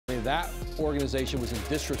that organization was in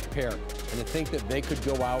disrepair. And to think that they could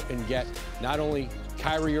go out and get not only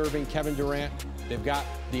Kyrie Irving, Kevin Durant, they've got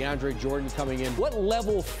DeAndre Jordan coming in. What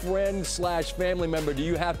level friend/family member do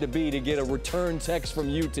you have to be to get a return text from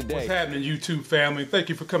you today? What's happening, YouTube family? Thank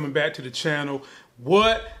you for coming back to the channel.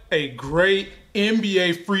 What a great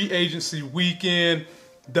NBA free agency weekend.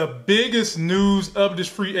 The biggest news of this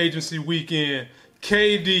free agency weekend,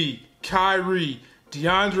 KD, Kyrie,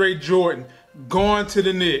 DeAndre Jordan going to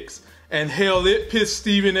the Knicks. And hell, it pissed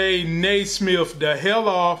Stephen A. Naismith the hell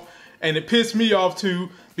off. And it pissed me off too,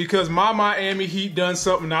 because my Miami Heat done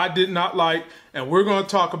something I did not like. And we're going to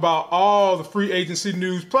talk about all the free agency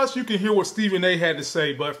news. Plus, you can hear what Stephen A. had to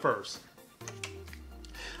say. But first,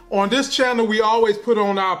 on this channel, we always put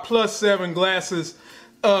on our +7 glasses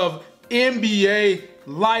of NBA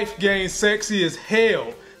life game sexy as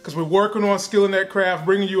hell, because we're working on skilling that craft,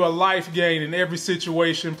 bringing you a life gain in every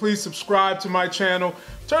situation. Please subscribe to my channel.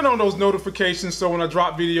 Turn on those notifications so when I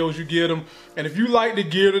drop videos, you get them. And if you like the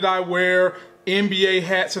gear that I wear, NBA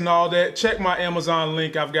hats and all that, check my Amazon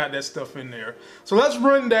link. I've got that stuff in there. So let's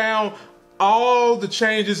run down all the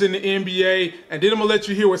changes in the NBA, and then I'm gonna let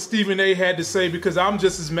you hear what Stephen A. had to say, because I'm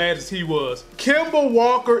just as mad as he was. Kemba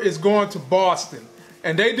Walker is going to Boston,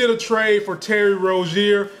 and they did a trade for Terry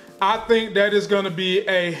Rozier. I think that is going to be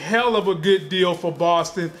a hell of a good deal for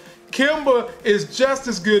Boston. Kemba is just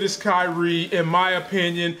as good as Kyrie, in my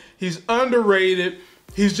opinion. He's underrated.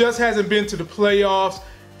 He just hasn't been to the playoffs.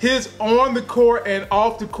 His on the court and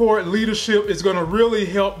off the court leadership is going to really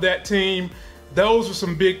help that team. Those are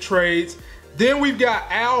some big trades. Then we've got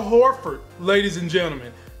Al Horford, ladies and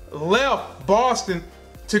gentlemen, left Boston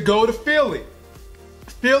to go to Philly.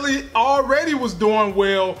 Philly already was doing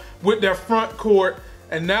well with their front court,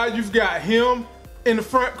 and now you've got him in the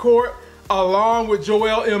front court along with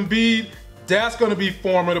Joel Embiid. That's going to be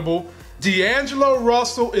formidable. D'Angelo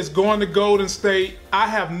Russell is going to Golden State. I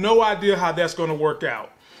have no idea how that's going to work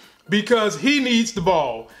out, because he needs the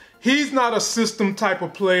ball. He's not a system type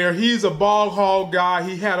of player. He's a ball hog guy.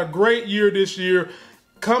 He had a great year this year,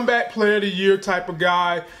 comeback player of the year type of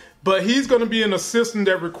guy. But he's going to be in a system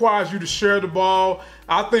that requires you to share the ball.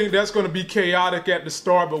 I think that's going to be chaotic at the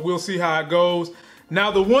start, but we'll see how it goes.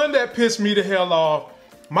 Now, the one that pissed me the hell off,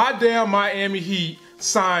 my damn Miami Heat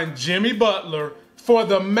signed Jimmy Butler for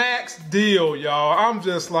the max deal, y'all. I'm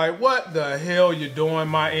just like, what the hell you doing,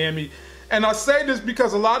 Miami? And I say this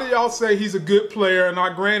because a lot of y'all say he's a good player, and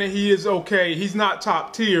I granted he is okay. He's not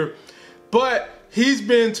top tier, but he's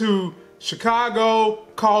been to Chicago,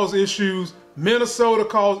 caused issues, Minnesota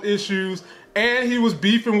caused issues, and he was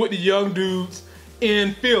beefing with the young dudes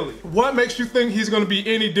in Philly. What makes you think he's going to be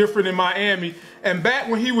any different in Miami? And back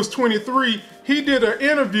when he was 23, he did an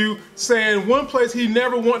interview saying one place he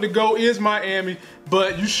never wanted to go is Miami,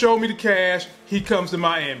 but you show me the cash, he comes to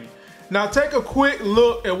Miami. Now take a quick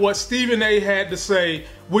look at what Stephen A. had to say,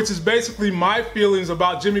 which is basically my feelings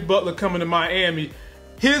about Jimmy Butler coming to Miami.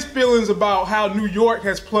 His feelings about how New York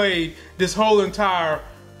has played this whole entire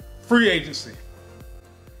free agency.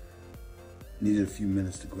 Needed a few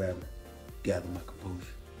minutes to gather my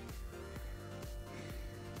composure.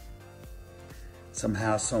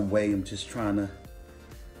 Somehow, some way, I'm just trying to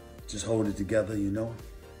hold it together, you know.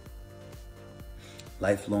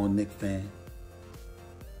 Lifelong Knicks fan.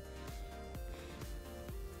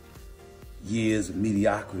 Years of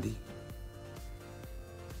mediocrity.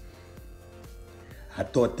 I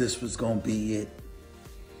thought this was gonna be it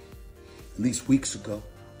at least weeks ago.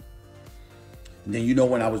 And then, you know,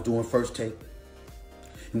 when I was doing First Take,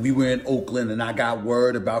 and we were in Oakland, and I got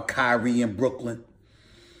word about Kyrie in Brooklyn,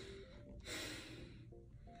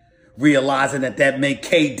 realizing that meant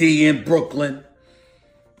KD in Brooklyn,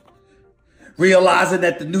 realizing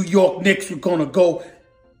that the New York Knicks were gonna go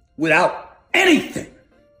without anything.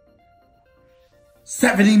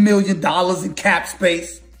 $70 million in cap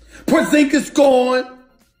space. Porzingis gone.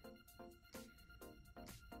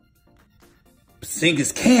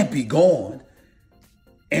 Porzingis can't be gone.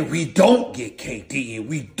 And we don't get KD, and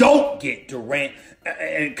we don't get Durant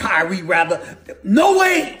and Kyrie, rather. No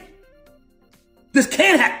way. This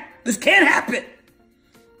can't happen. This can't happen.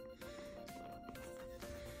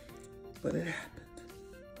 But it happened.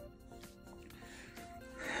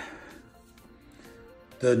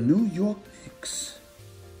 The New York Knicks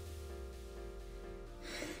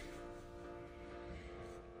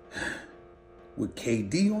with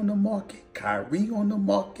KD on the market, Kyrie on the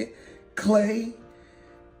market, Clay,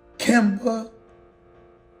 Kemba,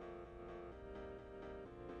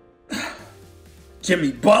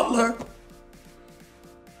 Jimmy Butler.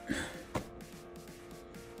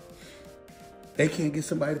 They can't get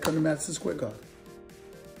somebody to come to Madison Square Garden.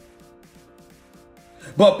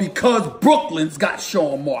 But because Brooklyn's got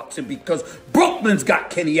Sean Marks, and because Brooklyn's got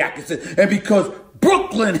Kenny Atkinson, and because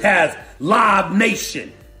Brooklyn has Live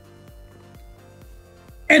Nation,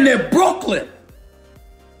 and they're Brooklyn,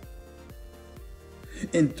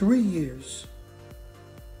 in 3 years,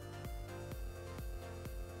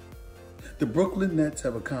 the Brooklyn Nets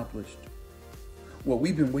have accomplished what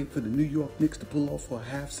we've been waiting for the New York Knicks to pull off for a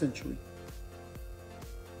half century.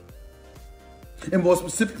 And more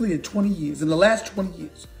specifically in 20 years, in the last 20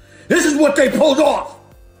 years. This is what they pulled off.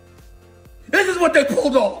 This is what they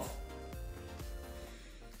pulled off.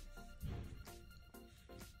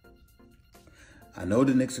 I know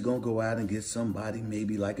the Knicks are going to go out and get somebody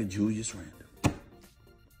maybe like a Julius Randle.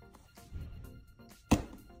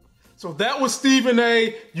 So that was Stephen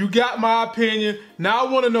A. You got my opinion. Now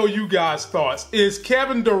I want to know you guys' thoughts. Is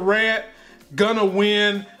Kevin Durant gonna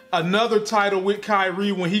win another title with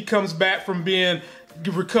Kyrie when he comes back from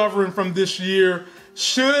recovering from this year?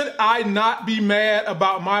 Should I not be mad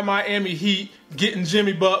about my Miami Heat getting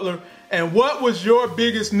Jimmy Butler? And what was your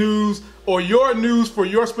biggest news or your news for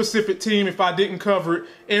your specific team if I didn't cover it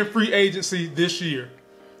in free agency this year?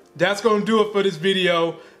 That's going to do it for this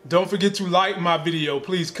video. Don't forget to like my video.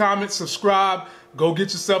 Please comment, subscribe, go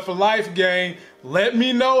get yourself a life game. Let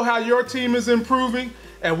me know how your team is improving,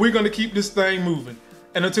 and we're going to keep this thing moving.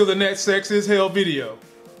 And until the next Sex is Hell video,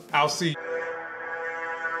 I'll see you.